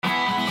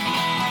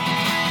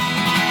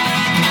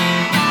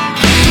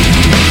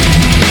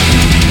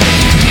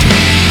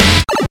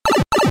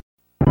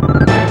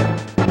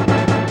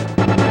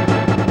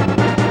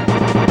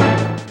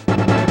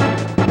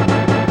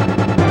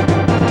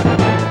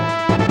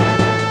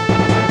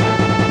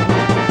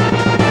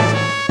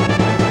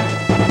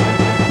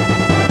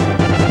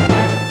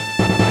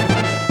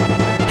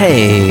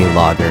Hey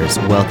loggers,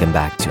 welcome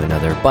back to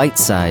another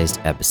bite-sized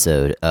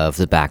episode of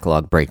the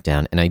Backlog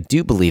Breakdown, and I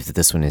do believe that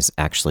this one is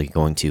actually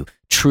going to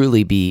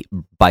truly be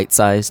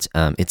bite-sized.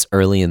 It's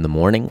early in the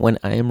morning when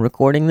I am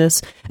recording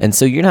this, and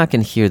so you're not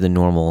going to hear the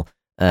normal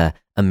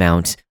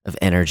amount of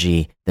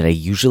energy that I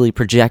usually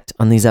project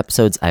on these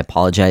episodes. I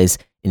apologize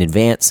in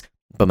advance,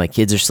 but my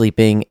kids are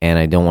sleeping, and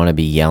I don't want to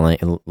be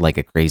yelling like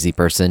a crazy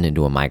person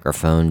into a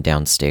microphone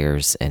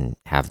downstairs and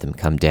have them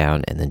come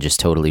down and then just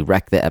totally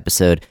wreck the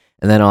episode.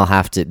 And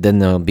then then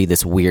there'll be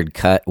this weird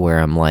cut where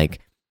I'm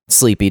like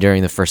sleepy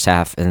during the first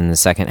half, and in the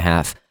second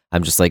half,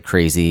 I'm just like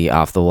crazy,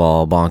 off the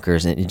wall,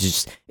 bonkers, and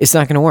it's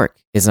not going to work.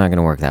 It's not going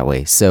to work that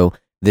way. So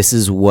this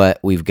is what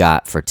we've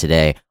got for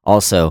today.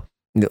 Also,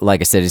 like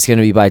I said, it's going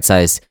to be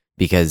bite-sized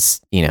because,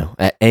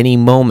 at any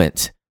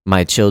moment,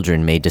 my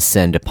children may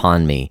descend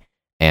upon me,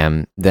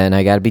 and then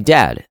I got to be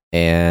dad.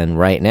 And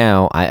right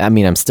now, I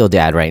mean, I'm still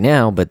dad right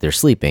now, but they're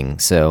sleeping,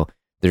 so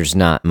there's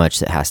not much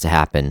that has to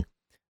happen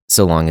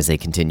so long as they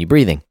continue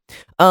breathing.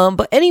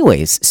 But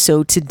anyways,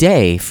 so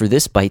today, for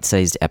this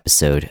bite-sized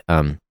episode,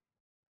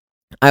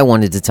 I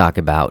wanted to talk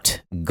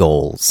about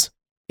goals.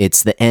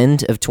 It's the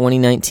end of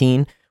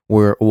 2019.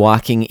 We're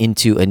walking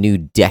into a new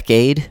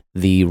decade,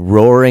 the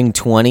roaring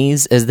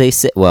 20s, as they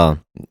say. Well,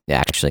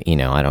 actually,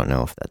 I don't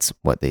know if that's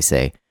what they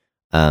say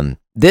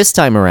this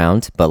time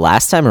around, but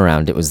last time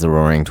around, it was the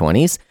roaring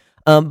 20s.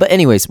 But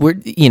anyways, we're,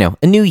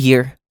 a new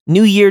year.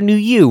 New year, new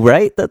you,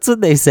 right? That's what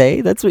they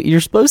say. That's what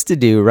you're supposed to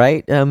do,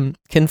 right?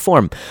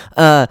 Conform.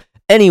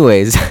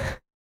 Anyways,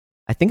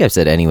 I think I've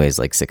said anyways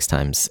like 6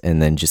 times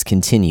and then just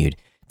continued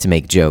to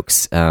make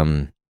jokes.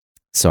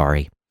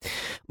 Sorry.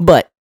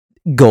 But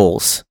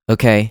goals,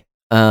 okay?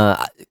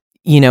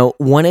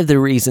 One of the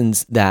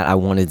reasons that I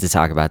wanted to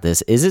talk about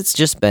this is it's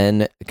just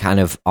been kind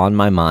of on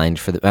my mind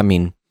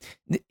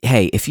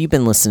hey, if you've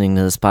been listening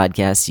to this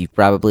podcast, you've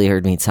probably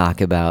heard me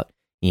talk about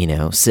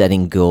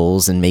setting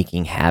goals and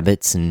making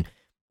habits and,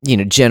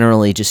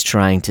 generally just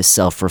trying to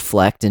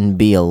self-reflect and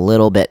be a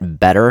little bit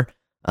better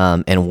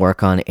and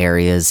work on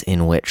areas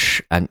in which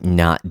I'm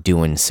not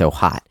doing so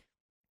hot.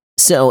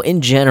 So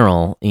in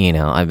general,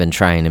 I've been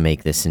trying to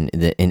make this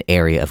an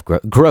area of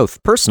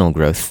growth, personal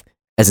growth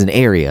as an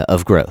area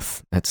of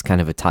growth. That's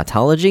kind of a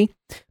tautology,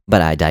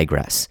 but I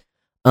digress.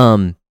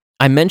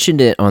 I mentioned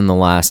it on the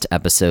last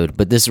episode,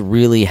 but this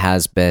really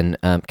has been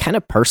kind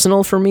of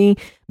personal for me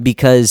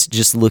because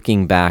just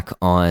looking back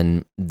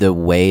on the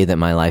way that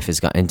my life has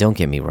gone, and don't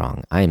get me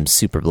wrong, I am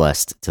super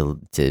blessed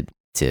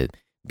to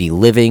be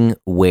living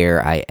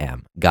where I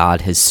am.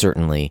 God has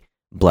certainly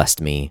blessed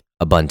me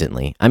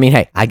abundantly. I mean,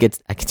 hey, I get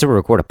to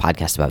record a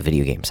podcast about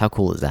video games. How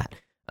cool is that?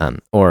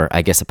 Or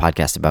I guess a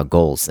podcast about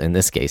goals in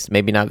this case,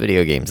 maybe not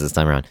video games this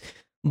time around.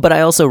 But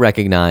I also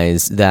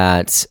recognize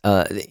that,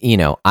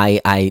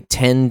 I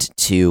tend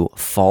to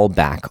fall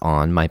back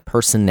on my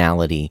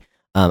personality.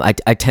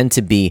 I tend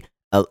to be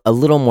a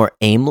little more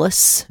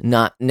aimless,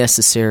 not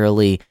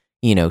necessarily,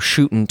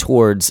 shooting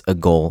towards a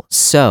goal.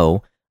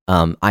 So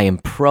I am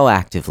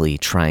proactively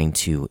trying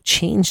to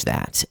change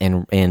that.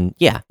 And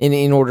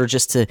in order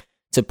just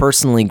to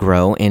personally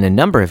grow in a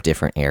number of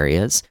different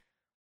areas,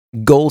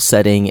 goal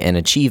setting and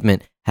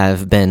achievement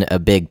have been a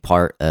big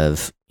part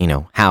of,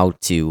 how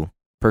to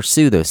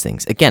pursue those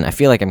things. Again, I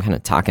feel like I'm kind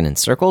of talking in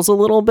circles a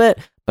little bit,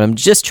 but I'm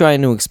just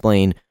trying to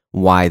explain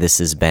why this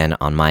has been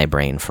on my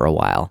brain for a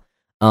while.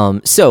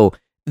 So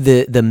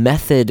the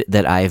method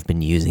that I have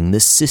been using, the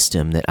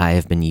system that I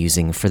have been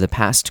using for the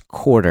past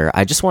quarter,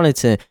 I just wanted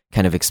to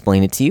kind of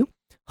explain it to you.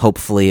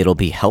 Hopefully it'll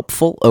be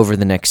helpful over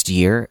the next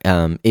year.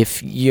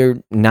 If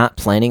you're not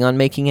planning on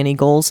making any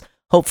goals,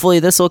 hopefully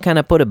this will kind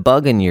of put a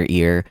bug in your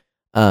ear,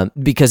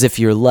 because if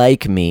you're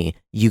like me,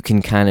 you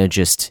can kind of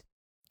just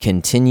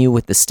continue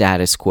with the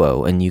status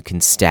quo and you can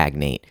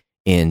stagnate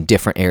in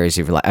different areas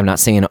of your life. I'm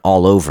not saying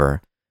all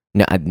over,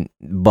 no,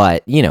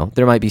 but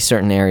there might be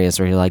certain areas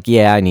where you're like,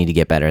 yeah, I need to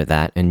get better at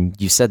that. And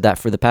you said that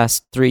for the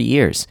past 3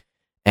 years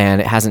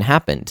and it hasn't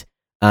happened.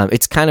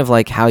 It's kind of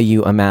like how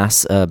you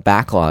amass a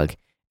backlog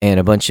and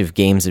a bunch of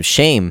games of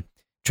shame,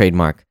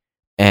 trademark,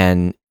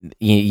 and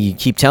you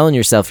keep telling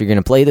yourself you're going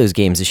to play those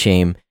games of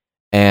shame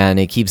and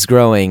it keeps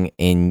growing,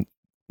 and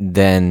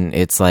then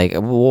it's like,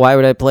 why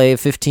would I play a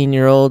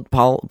 15-year-old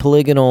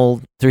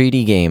polygonal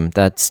 3D game?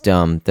 That's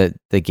dumb.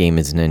 The game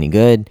isn't any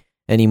good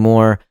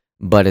anymore,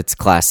 but it's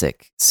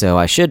classic. So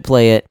I should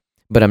play it,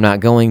 but I'm not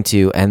going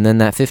to. And then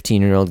that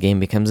 15-year-old game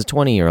becomes a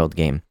 20-year-old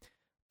game.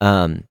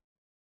 But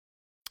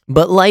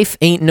life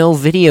ain't no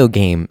video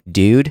game,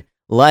 dude.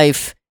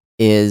 Life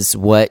is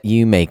what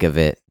you make of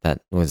it.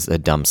 That was a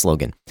dumb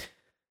slogan.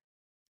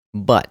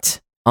 But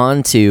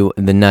on to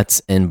the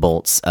nuts and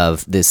bolts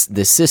of this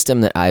system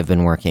that I've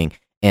been working.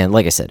 And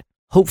like I said,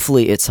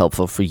 hopefully it's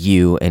helpful for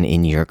you and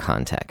in your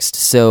context.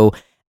 So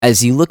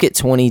as you look at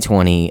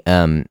 2020,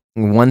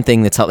 one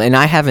thing that's helped, and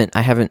I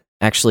haven't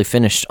actually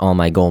finished all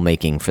my goal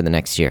making for the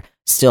next year.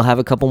 Still have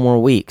a couple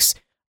more weeks,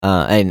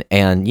 and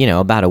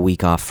about a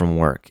week off from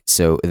work.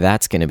 So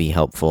that's going to be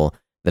helpful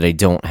that I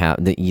don't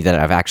have that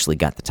I've actually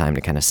got the time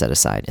to kind of set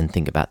aside and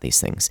think about these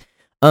things.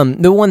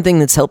 The one thing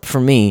that's helped for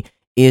me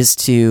is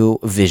to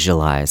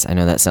visualize. I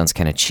know that sounds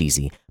kind of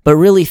cheesy, but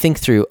really think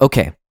through,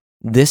 okay,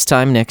 this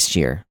time next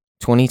year,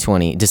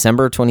 2020,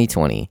 December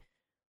 2020,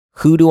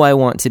 who do I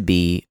want to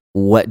be?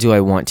 What do I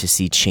want to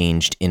see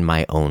changed in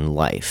my own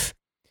life?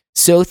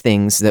 So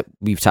things that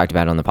we've talked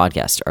about on the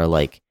podcast are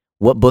like,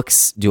 what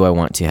books do I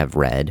want to have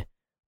read?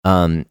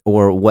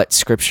 Or what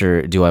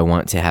scripture do I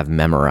want to have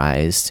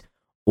memorized?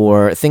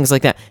 Or things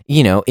like that.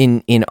 You know,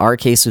 in our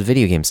case with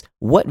video games,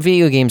 what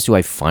video games do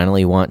I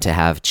finally want to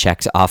have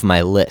checked off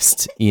my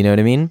list? You know what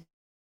I mean?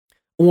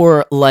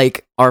 Or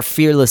like our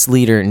fearless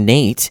leader,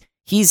 Nate,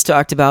 he's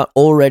talked about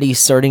already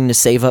starting to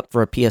save up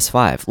for a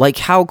PS5. Like,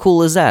 how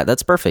cool is that?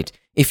 That's perfect.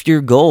 If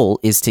your goal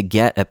is to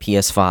get a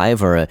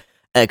PS5 or a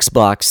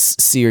Xbox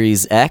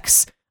Series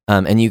X,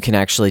 and you can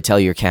actually tell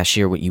your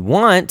cashier what you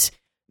want,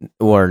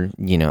 or,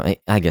 you know,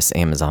 I guess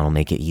Amazon will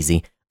make it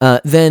easy,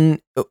 then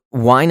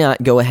why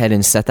not go ahead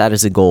and set that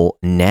as a goal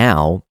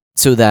now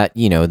so that,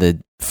 you know,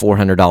 the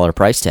 $400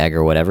 price tag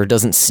or whatever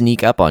doesn't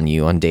sneak up on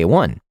you on day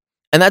one?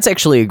 And that's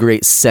actually a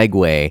great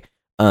segue,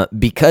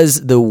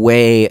 because the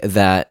way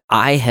that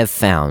I have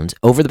found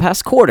over the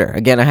past quarter,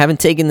 again, I haven't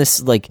taken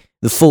this like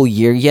the full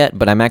year yet,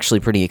 but I'm actually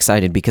pretty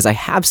excited because I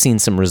have seen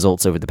some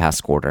results over the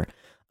past quarter.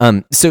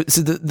 So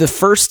the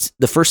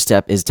first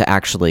step is to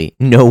actually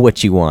know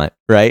what you want,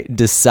 right?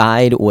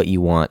 Decide what you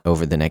want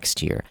over the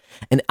next year.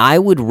 And I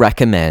would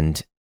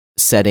recommend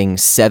setting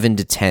 7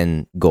 to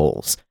 10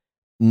 goals,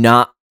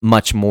 not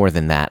much more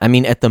than that. I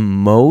mean, at the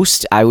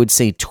most, I would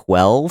say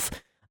 12,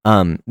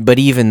 but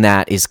even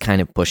that is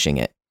kind of pushing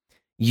it.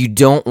 You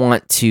don't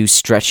want to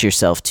stretch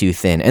yourself too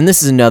thin. And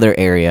this is another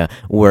area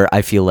where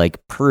I feel like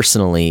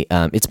personally,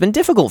 it's been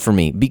difficult for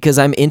me because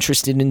I'm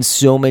interested in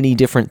so many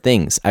different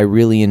things. I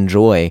really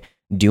enjoy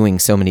doing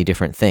so many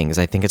different things.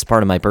 I think it's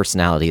part of my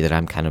personality that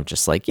I'm kind of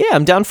just like, yeah,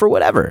 I'm down for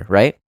whatever,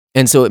 right?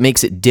 And so it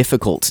makes it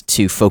difficult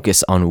to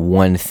focus on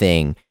one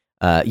thing.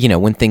 You know,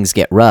 when things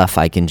get rough,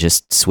 I can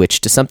just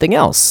switch to something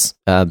else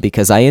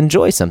because I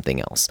enjoy something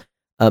else.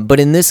 But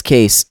in this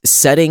case,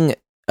 setting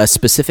a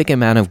specific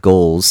amount of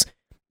goals,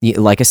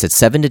 like I said,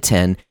 7 to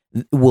 10,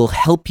 will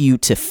help you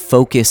to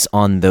focus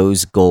on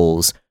those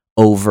goals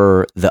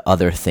over the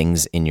other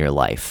things in your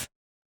life.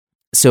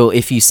 So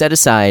if you set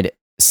aside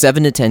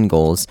 7 to 10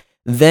 goals,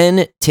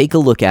 then take a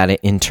look at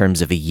it in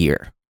terms of a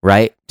year,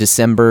 right?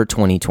 December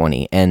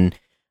 2020. And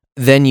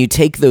then you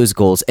take those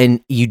goals,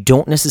 and you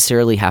don't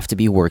necessarily have to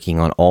be working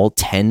on all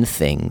 10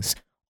 things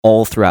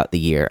all throughout the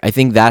year. I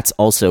think that's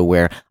also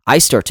where I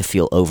start to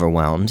feel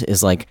overwhelmed,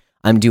 is like,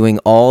 I'm doing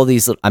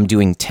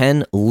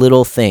 10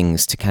 little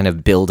things to kind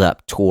of build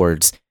up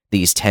towards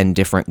these 10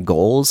 different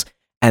goals,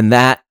 and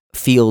that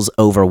feels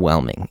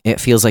overwhelming. It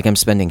feels like I'm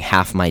spending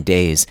half my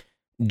days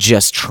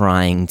just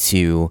trying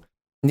to,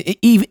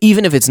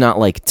 even if it's not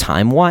like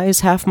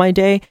time-wise half my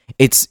day,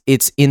 it's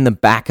in the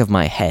back of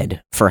my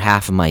head for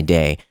half of my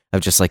day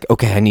of just like,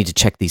 okay, I need to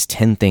check these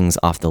 10 things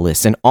off the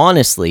list. And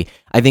honestly,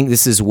 I think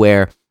this is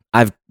where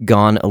I've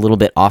gone a little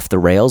bit off the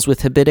rails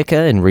with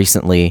Habitica, and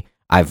recently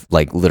I've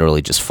like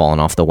literally just fallen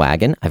off the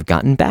wagon. I've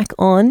gotten back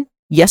on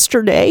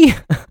yesterday.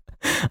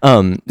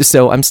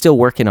 So I'm still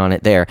working on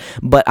it there,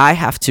 but I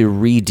have to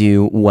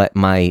redo what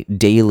my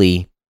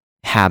daily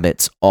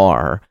habits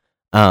are,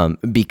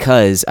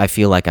 because I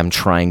feel like I'm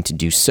trying to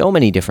do so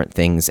many different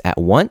things at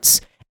once,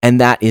 and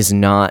that is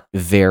not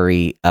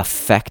very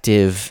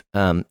effective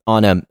on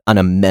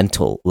a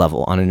mental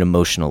level, on an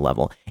emotional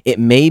level. It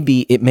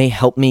may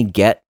help me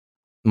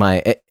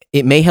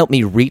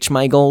reach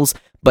my goals,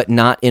 but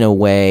not in a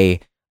way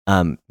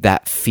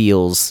that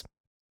feels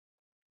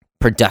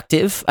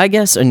productive, I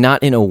guess, or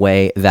not in a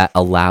way that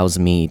allows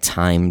me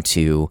time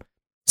to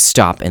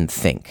stop and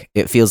think.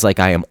 It feels like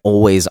I am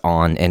always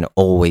on and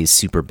always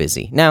super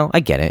busy. Now,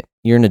 I get it.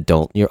 You're an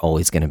adult. You're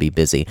always going to be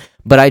busy.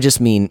 But I just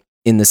mean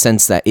in the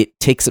sense that it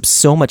takes up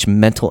so much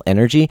mental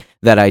energy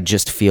that I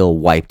just feel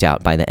wiped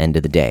out by the end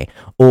of the day.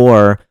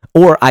 Or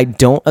I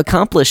don't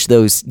accomplish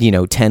those,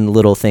 10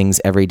 little things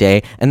every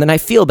day, and then I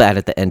feel bad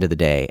at the end of the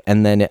day,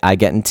 and then I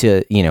get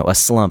into, a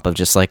slump of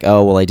just like,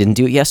 oh, well, I didn't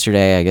do it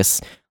yesterday, I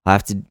guess I'll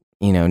have to,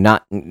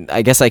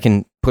 I guess I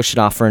can push it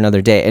off for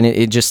another day, and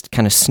it just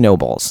kind of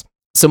snowballs.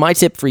 So my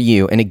tip for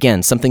you, and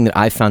again, something that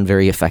I found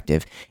very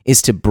effective,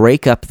 is to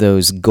break up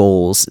those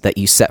goals that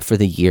you set for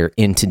the year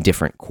into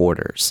different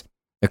quarters,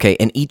 okay?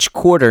 And each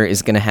quarter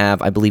is going to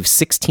have, I believe,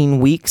 16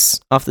 weeks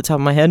off the top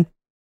of my head.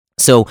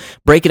 So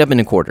break it up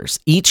into quarters.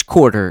 Each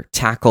quarter,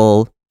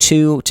 tackle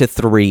 2 to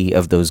 3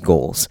 of those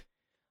goals.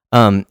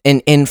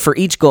 And for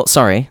each goal,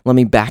 let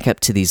me back up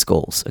to these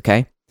goals,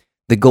 okay?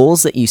 The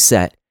goals that you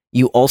set,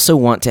 you also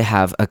want to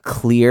have a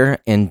clear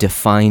and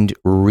defined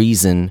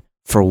reason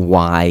for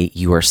why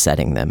you are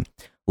setting them.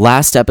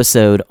 Last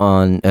episode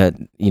on,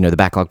 the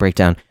backlog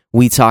breakdown,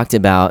 we talked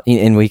about,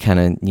 and we kind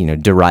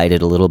of,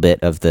 derided a little bit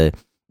of the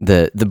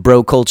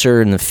bro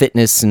culture and the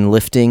fitness and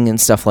lifting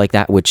and stuff like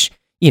that, which,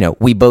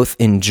 we both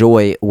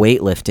enjoy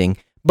weightlifting,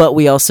 but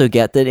we also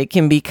get that it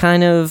can be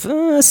kind of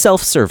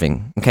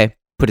self-serving, okay?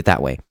 Put it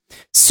that way.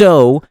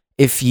 So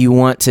if you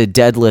want to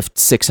deadlift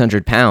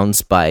 600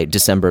 pounds by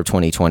December of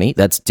 2020,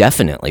 that's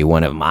definitely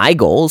one of my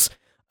goals.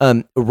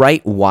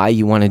 Write why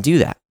you want to do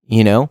that.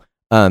 You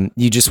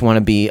just want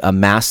to be a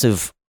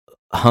massive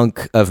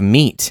hunk of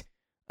meat.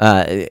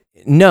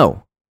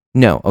 No,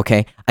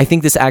 okay. I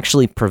think this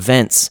actually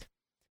prevents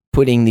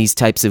putting these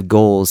types of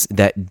goals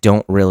that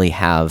don't really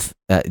have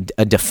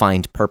a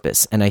defined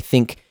purpose. And I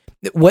think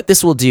what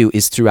this will do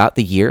is throughout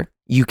the year,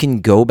 you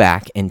can go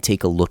back and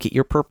take a look at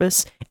your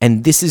purpose.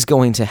 And this is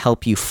going to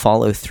help you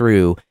follow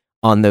through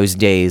on those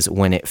days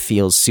when it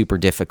feels super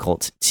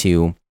difficult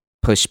to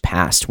push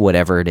past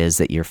whatever it is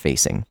that you're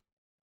facing.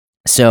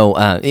 So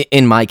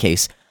in my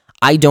case,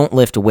 I don't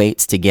lift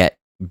weights to get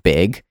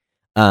big.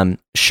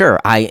 Sure,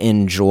 I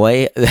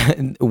enjoy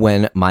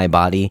when my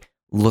body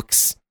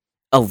looks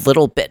a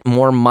little bit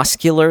more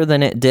muscular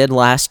than it did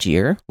last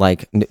year.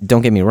 Like,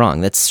 don't get me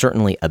wrong, that's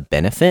certainly a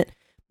benefit,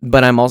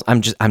 but I'm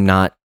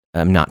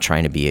not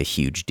trying to be a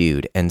huge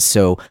dude. And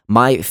so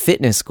my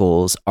fitness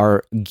goals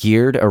are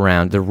geared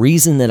around the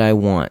reason that I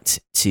want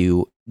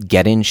to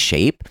get in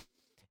shape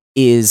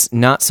is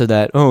not so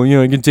that,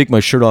 I can take my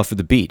shirt off at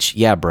the beach.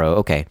 Yeah, bro.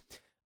 Okay.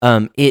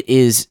 It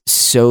is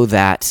so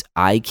that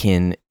I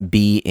can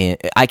be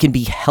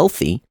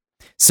healthy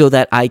so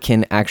that I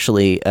can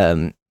actually,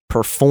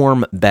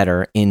 perform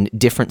better in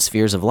different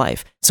spheres of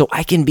life. So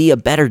I can be a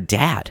better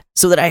dad,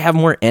 so that I have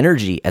more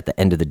energy at the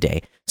end of the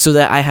day, so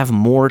that I have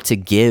more to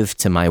give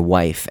to my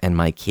wife and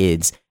my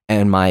kids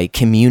and my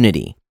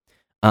community.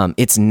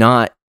 It's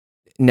not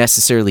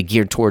necessarily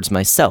geared towards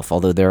myself,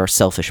 although there are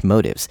selfish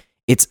motives.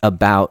 It's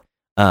about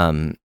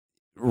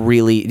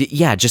really,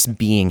 just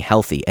being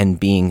healthy and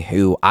being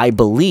who I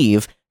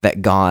believe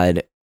that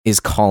God is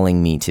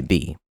calling me to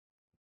be.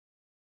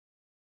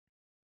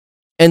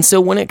 And so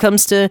when it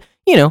comes to,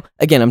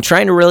 again, I'm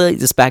trying to relate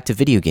this back to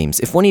video games.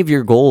 If one of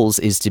your goals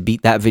is to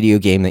beat that video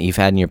game that you've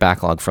had in your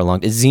backlog for a long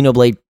time,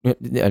 Xenogears,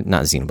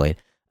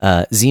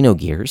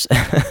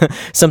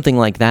 something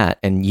like that,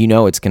 and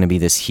it's going to be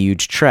this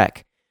huge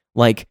trek,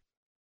 like,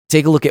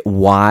 take a look at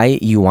why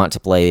you want to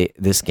play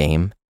this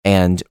game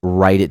and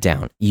write it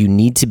down. You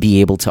need to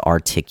be able to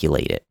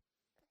articulate it.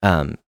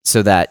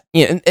 So that,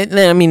 and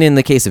I mean, in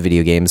the case of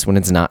video games, when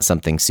it's not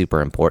something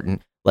super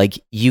important,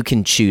 like, you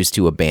can choose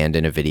to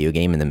abandon a video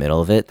game in the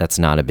middle of it. That's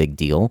not a big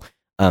deal.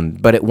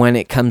 But when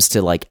it comes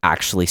to like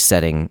actually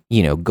setting,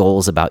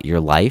 goals about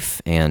your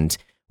life and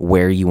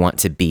where you want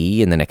to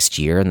be in the next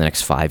year, in the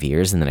next 5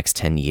 years, in the next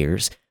 10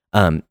 years,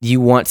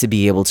 you want to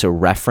be able to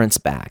reference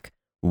back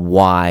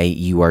why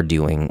you are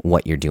doing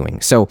what you're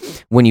doing. So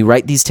when you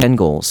write these 10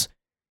 goals,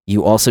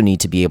 you also need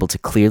to be able to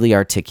clearly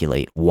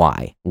articulate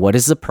why. What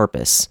is the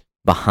purpose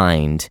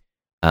behind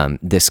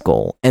this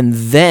goal? And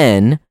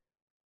then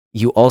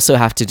you also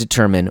have to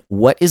determine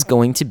what is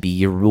going to be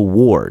your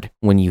reward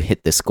when you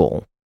hit this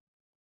goal.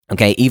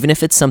 Okay, even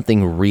if it's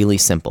something really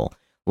simple,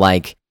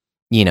 like,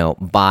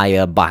 buy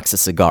a box of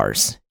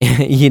cigars,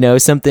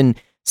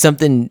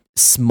 something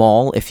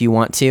small if you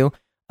want to.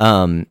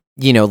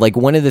 Like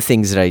one of the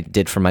things that I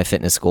did for my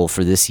fitness goal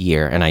for this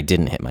year, and I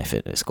didn't hit my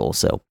fitness goal,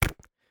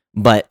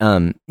 but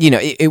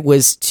it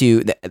was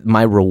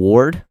my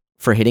reward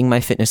for hitting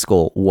my fitness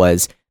goal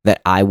was that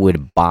I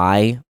would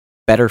buy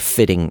better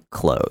fitting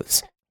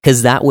clothes,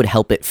 because that would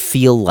help it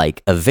feel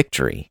like a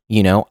victory.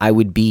 I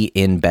would be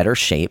in better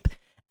shape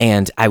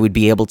and I would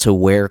be able to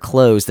wear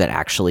clothes that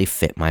actually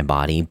fit my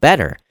body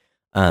better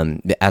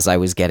as I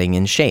was getting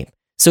in shape.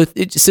 So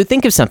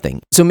think of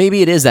something. So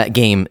maybe it is that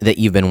game that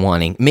you've been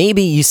wanting.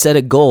 Maybe you set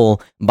a goal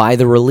by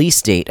the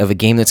release date of a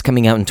game that's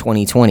coming out in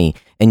 2020,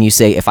 and you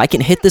say, if I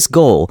can hit this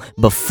goal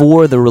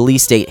before the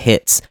release date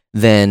hits,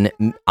 then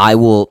I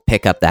will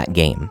pick up that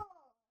game.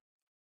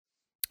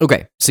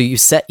 Okay, so you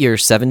set your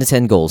 7 to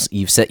 10 goals,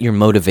 you've set your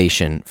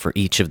motivation for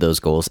each of those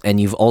goals,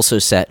 and you've also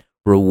set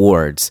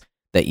rewards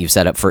that you've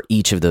set up for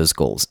each of those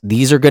goals.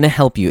 These are going to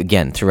help you,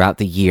 again, throughout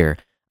the year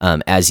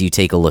as you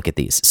take a look at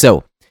these.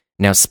 So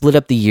now split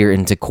up the year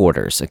into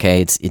quarters,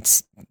 okay?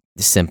 It's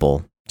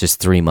simple, just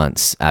 3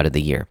 months out of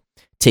the year.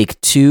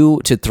 Take 2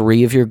 to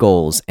 3 of your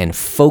goals and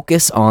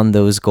focus on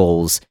those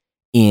goals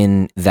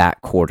in that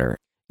quarter.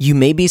 You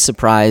may be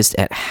surprised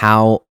at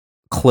how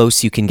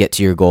close you can get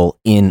to your goal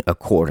in a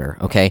quarter,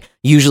 okay?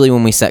 Usually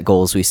when we set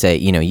goals, we say,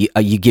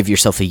 you give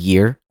yourself a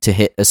year to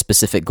hit a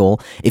specific goal.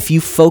 If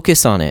you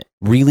focus on it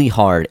really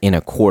hard in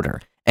a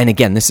quarter, and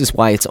again, this is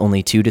why it's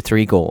only 2 to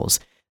 3 goals,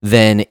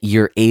 then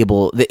you're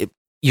able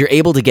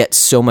to get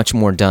so much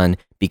more done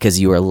because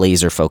you are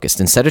laser focused.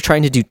 Instead of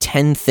trying to do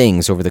 10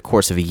 things over the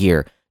course of a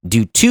year,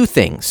 do 2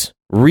 things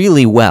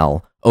really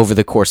well over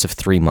the course of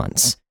 3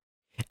 months.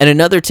 And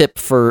another tip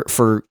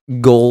for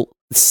goal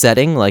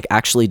setting, like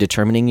actually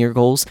determining your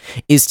goals,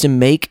 is to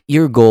make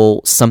your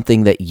goal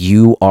something that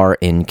you are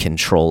in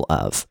control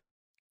of.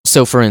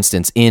 So for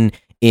instance, in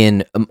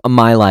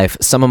my life,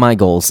 some of my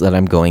goals that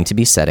I'm going to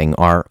be setting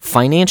are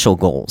financial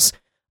goals.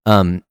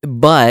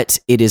 But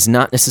it is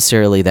not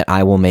necessarily that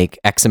I will make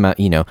X amount,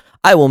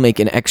 I will make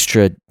an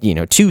extra,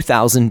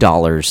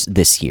 $2,000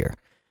 this year.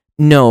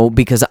 No,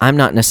 because I'm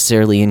not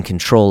necessarily in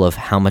control of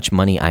how much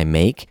money I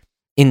make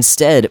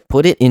Instead,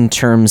 put it in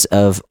terms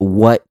of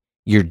what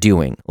you're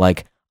doing.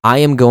 Like, I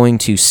am going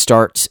to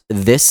start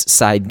this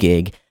side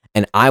gig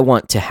and I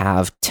want to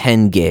have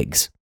 10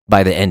 gigs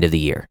by the end of the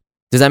year.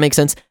 Does that make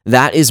sense?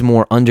 That is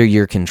more under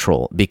your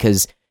control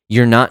because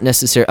you're not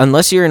necessarily,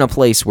 unless you're in a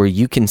place where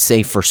you can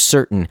say for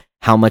certain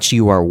how much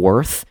you are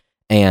worth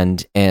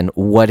and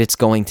what it's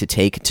going to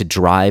take to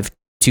drive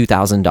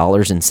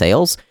 $2,000 in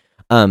sales,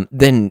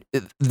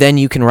 then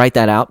you can write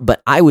that out.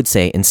 But I would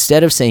say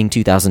instead of saying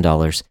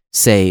 $2,000,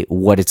 say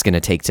what it's going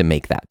to take to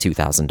make that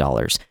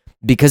 $2,000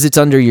 because it's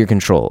under your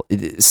control.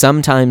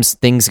 Sometimes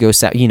things go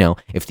south.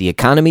 If the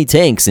economy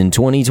tanks in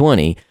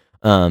 2020,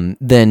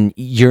 then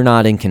you're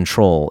not in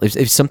control.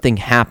 If something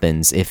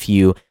happens, if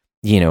you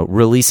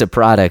release a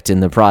product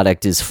and the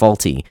product is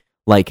faulty,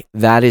 like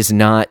that is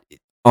not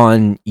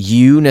on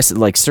you.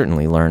 Like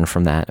certainly learn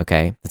from that.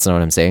 Okay, that's not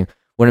what I'm saying.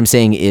 What I'm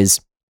saying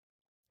is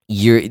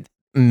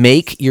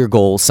make your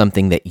goal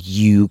something that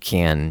you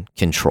can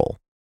control.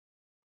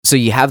 So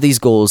you have these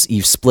goals,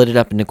 you've split it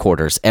up into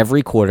quarters.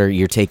 Every quarter,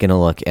 you're taking a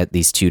look at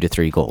these 2 to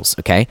 3 goals,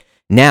 okay?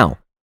 Now,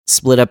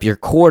 split up your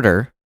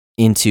quarter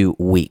into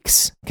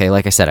weeks, okay?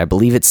 Like I said, I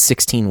believe it's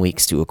 16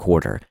 weeks to a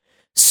quarter.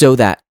 So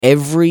that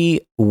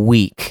every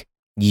week,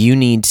 you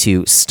need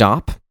to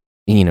stop,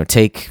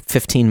 take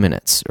 15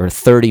 minutes or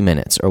 30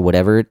 minutes or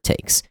whatever it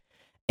takes,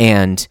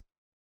 and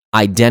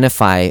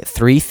identify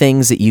 3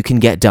 things that you can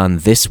get done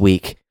this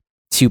week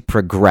to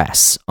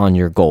progress on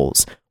your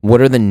goals.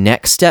 What are the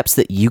next steps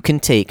that you can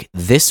take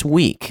this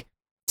week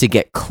to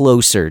get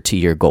closer to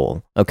your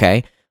goal?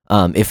 Okay.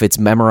 If it's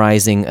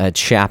memorizing a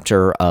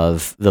chapter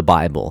of the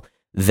Bible,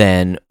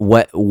 then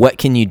what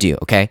can you do?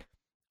 Okay.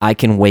 I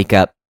can wake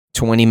up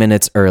 20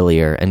 minutes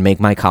earlier and make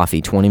my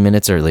coffee 20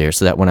 minutes earlier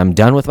so that when I'm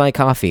done with my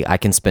coffee, I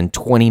can spend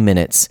 20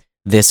 minutes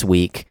this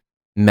week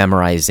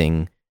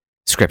memorizing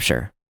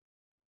scripture.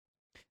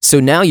 So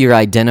now you're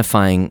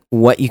identifying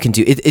what you can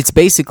do. It's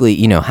basically,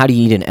 how do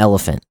you eat an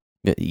elephant?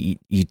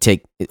 You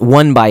take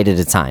one bite at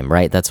a time,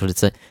 right? That's what it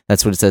says.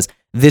 That's what it says.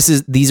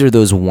 These are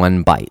those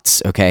 1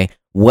 bites, okay?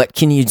 What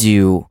can you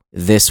do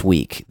this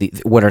week?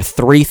 What are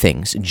 3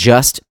 things?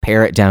 Just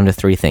pare it down to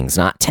 3 things,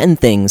 not 10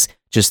 things,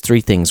 just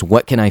 3 things.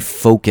 What can I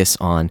focus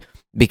on?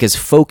 Because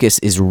focus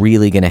is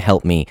really going to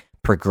help me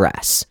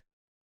progress.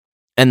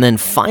 And then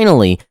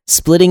finally,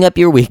 splitting up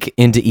your week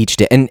into each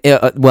day. And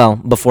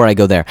before I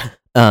go there,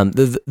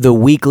 the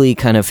weekly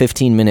kind of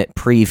 15-minute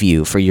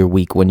preview for your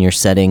week when you're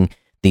setting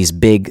these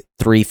big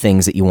 3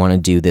 things that you want to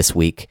do this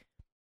week.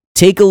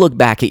 Take a look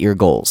back at your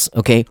goals,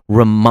 okay?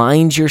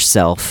 Remind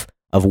yourself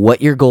of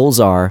what your goals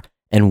are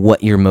and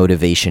what your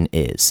motivation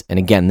is. And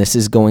again, this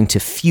is going to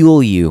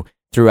fuel you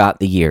throughout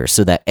the year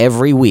so that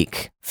every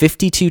week,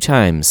 52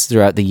 times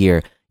throughout the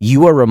year,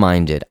 you are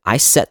reminded, I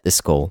set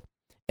this goal,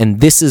 and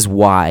this is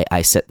why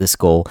I set this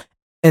goal,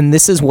 and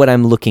this is what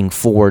I'm looking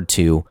forward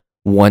to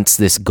once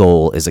this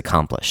goal is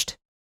accomplished.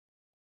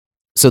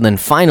 So then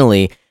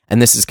finally,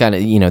 and this is kind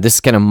of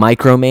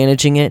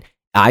micromanaging it,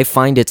 I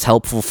find it's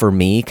helpful for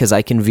me because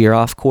I can veer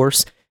off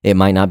course. It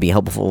might not be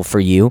helpful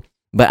for you,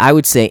 but I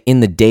would say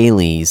in the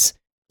dailies,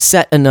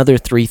 set another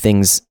 3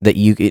 things that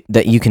you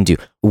can do.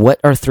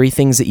 What are 3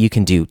 things that you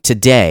can do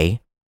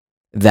today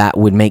that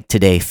would make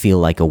today feel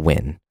like a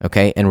win,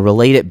 okay? And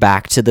relate it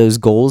back to those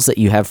goals that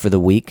you have for the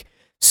week.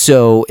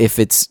 So if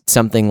it's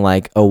something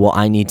like,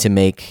 I need to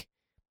make,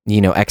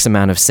 X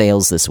amount of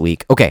sales this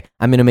week. Okay,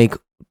 I'm going to make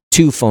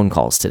 2 phone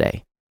calls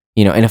today.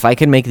 And if I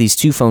can make these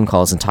 2 phone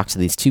calls and talk to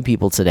these 2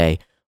 people today,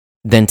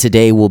 then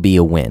today will be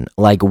a win.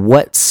 Like,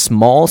 what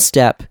small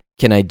step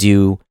can I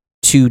do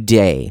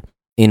today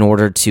in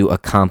order to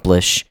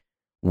accomplish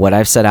what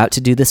I've set out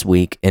to do this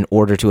week, in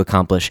order to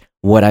accomplish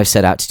what I've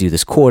set out to do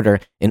this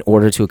quarter, in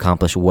order to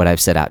accomplish what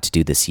I've set out to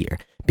do this year?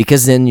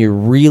 Because then you're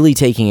really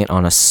taking it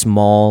on a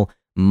small,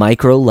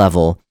 micro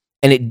level,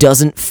 and it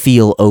doesn't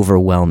feel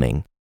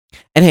overwhelming.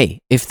 And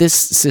hey, if this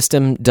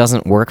system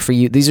doesn't work for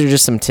you, these are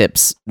just some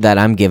tips that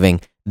I'm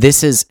giving.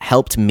 This has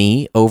helped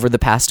me over the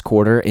past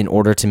quarter in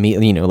order to meet,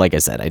 like I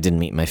said, I didn't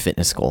meet my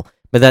fitness goal,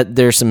 but that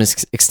there's some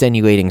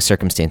extenuating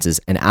circumstances,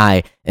 and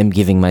I am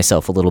giving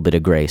myself a little bit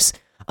of grace.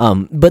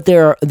 But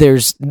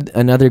there's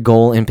another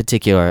goal in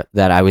particular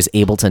that I was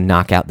able to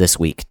knock out this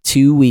week,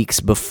 2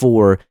 weeks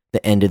before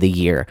the end of the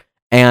year.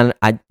 And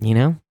I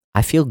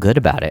feel good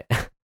about it.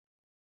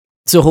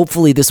 So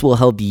hopefully this will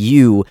help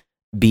you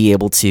be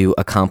able to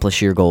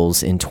accomplish your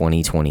goals in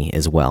 2020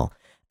 as well.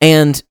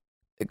 And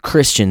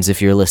Christians,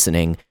 if you're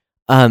listening,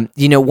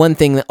 one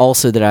thing that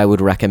also that I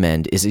would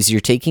recommend is you're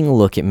taking a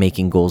look at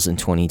making goals in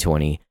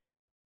 2020.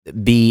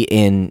 Be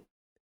in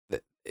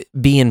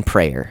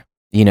prayer.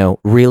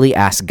 Really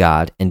ask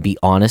God and be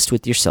honest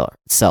with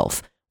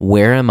yourself.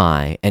 Where am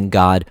I? And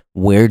God,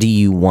 where do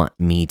you want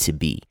me to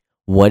be?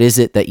 What is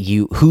it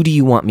who do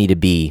you want me to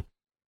be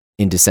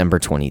in December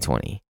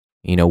 2020?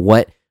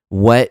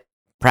 What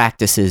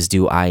practices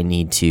do I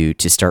need to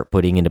start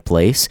putting into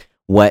place?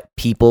 What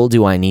people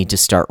do I need to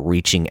start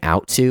reaching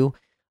out to?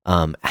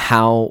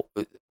 How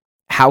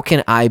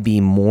can I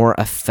be more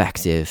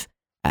effective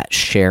at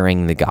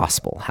sharing the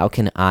gospel? How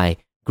can I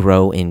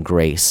grow in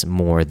grace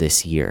more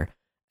this year.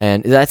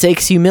 And that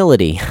takes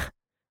humility,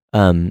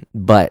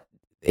 but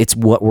it's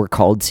what we're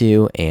called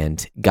to,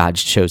 and God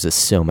shows us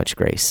so much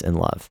grace and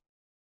love.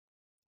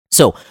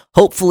 So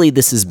hopefully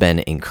this has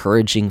been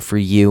encouraging for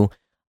you,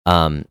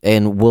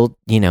 and we'll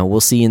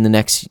see you in the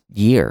next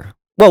year.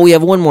 Well, we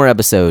have one more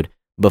episode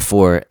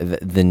before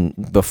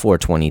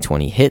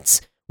 2020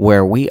 hits,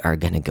 where we are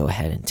going to go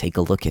ahead and take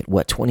a look at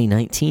what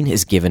 2019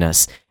 has given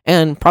us,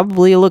 and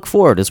probably a look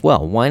forward as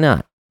well. Why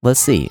not? Let's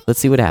see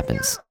what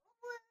happens.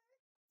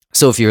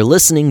 So if you're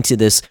listening to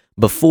this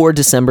before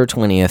December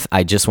 20th,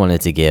 I just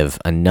wanted to give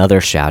another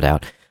shout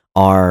out.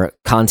 Our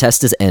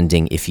contest is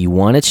ending. If you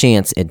want a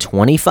chance at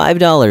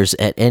 $25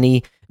 at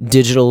any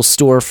digital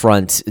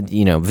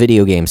storefront,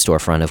 video game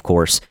storefront, of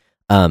course,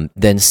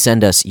 then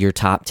send us your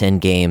top 10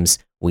 games.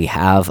 We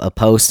have a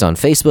post on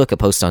Facebook, a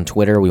post on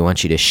Twitter. We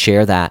want you to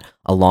share that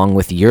along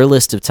with your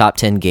list of top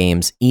 10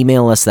 games.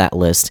 Email us that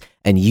list,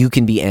 and you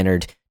can be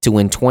entered to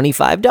win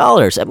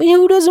 $25. I mean,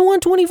 who doesn't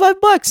want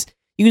 $25?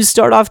 You can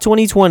start off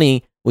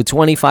 2020 with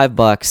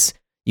 $25.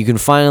 You can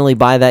finally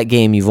buy that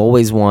game you've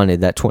always wanted,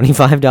 that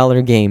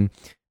 $25 game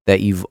that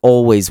you've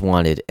always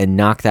wanted, and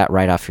knock that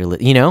right off your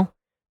list.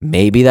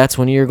 Maybe that's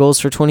one of your goals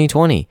for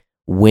 2020.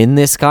 Win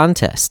this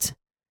contest.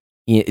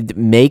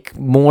 Make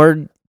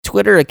more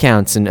Twitter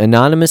accounts and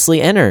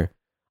anonymously enter.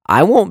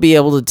 I won't be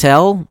able to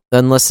tell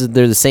unless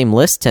they're the same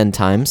list 10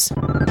 times.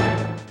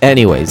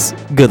 Anyways,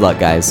 good luck,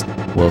 guys.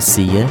 We'll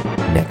see you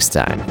next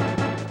time.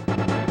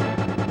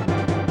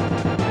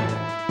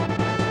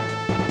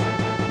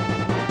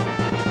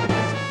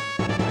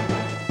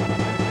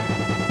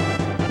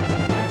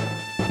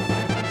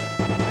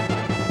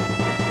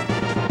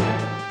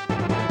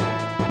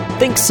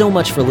 Thanks so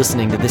much for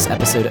listening to this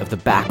episode of The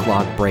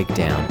Backlog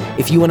Breakdown.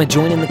 If you want to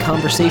join in the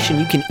conversation,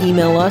 you can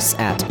email us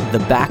at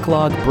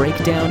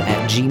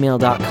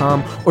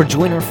thebacklog.breakdown@gmail.com or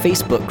join our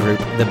Facebook group,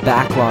 The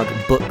Backlog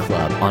Book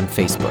Club, on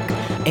Facebook.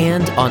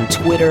 And on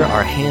Twitter,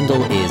 our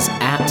handle is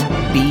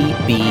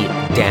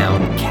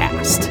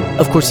 @BBDownCast.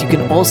 Of course, you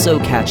can also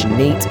catch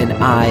Nate and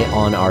I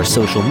on our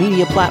social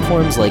media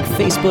platforms like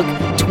Facebook,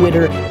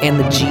 Twitter, and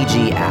the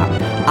GG app.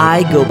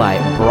 I go by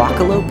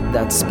Broccolope,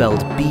 that's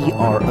spelled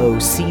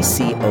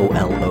BROCCOLOPE,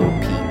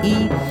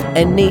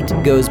 and Nate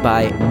goes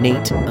by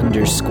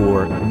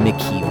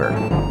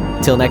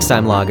Nate_McKeever. Till next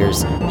time,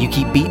 loggers, you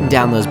keep beating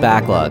down those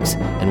backlogs,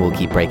 and we'll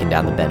keep breaking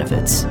down the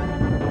benefits.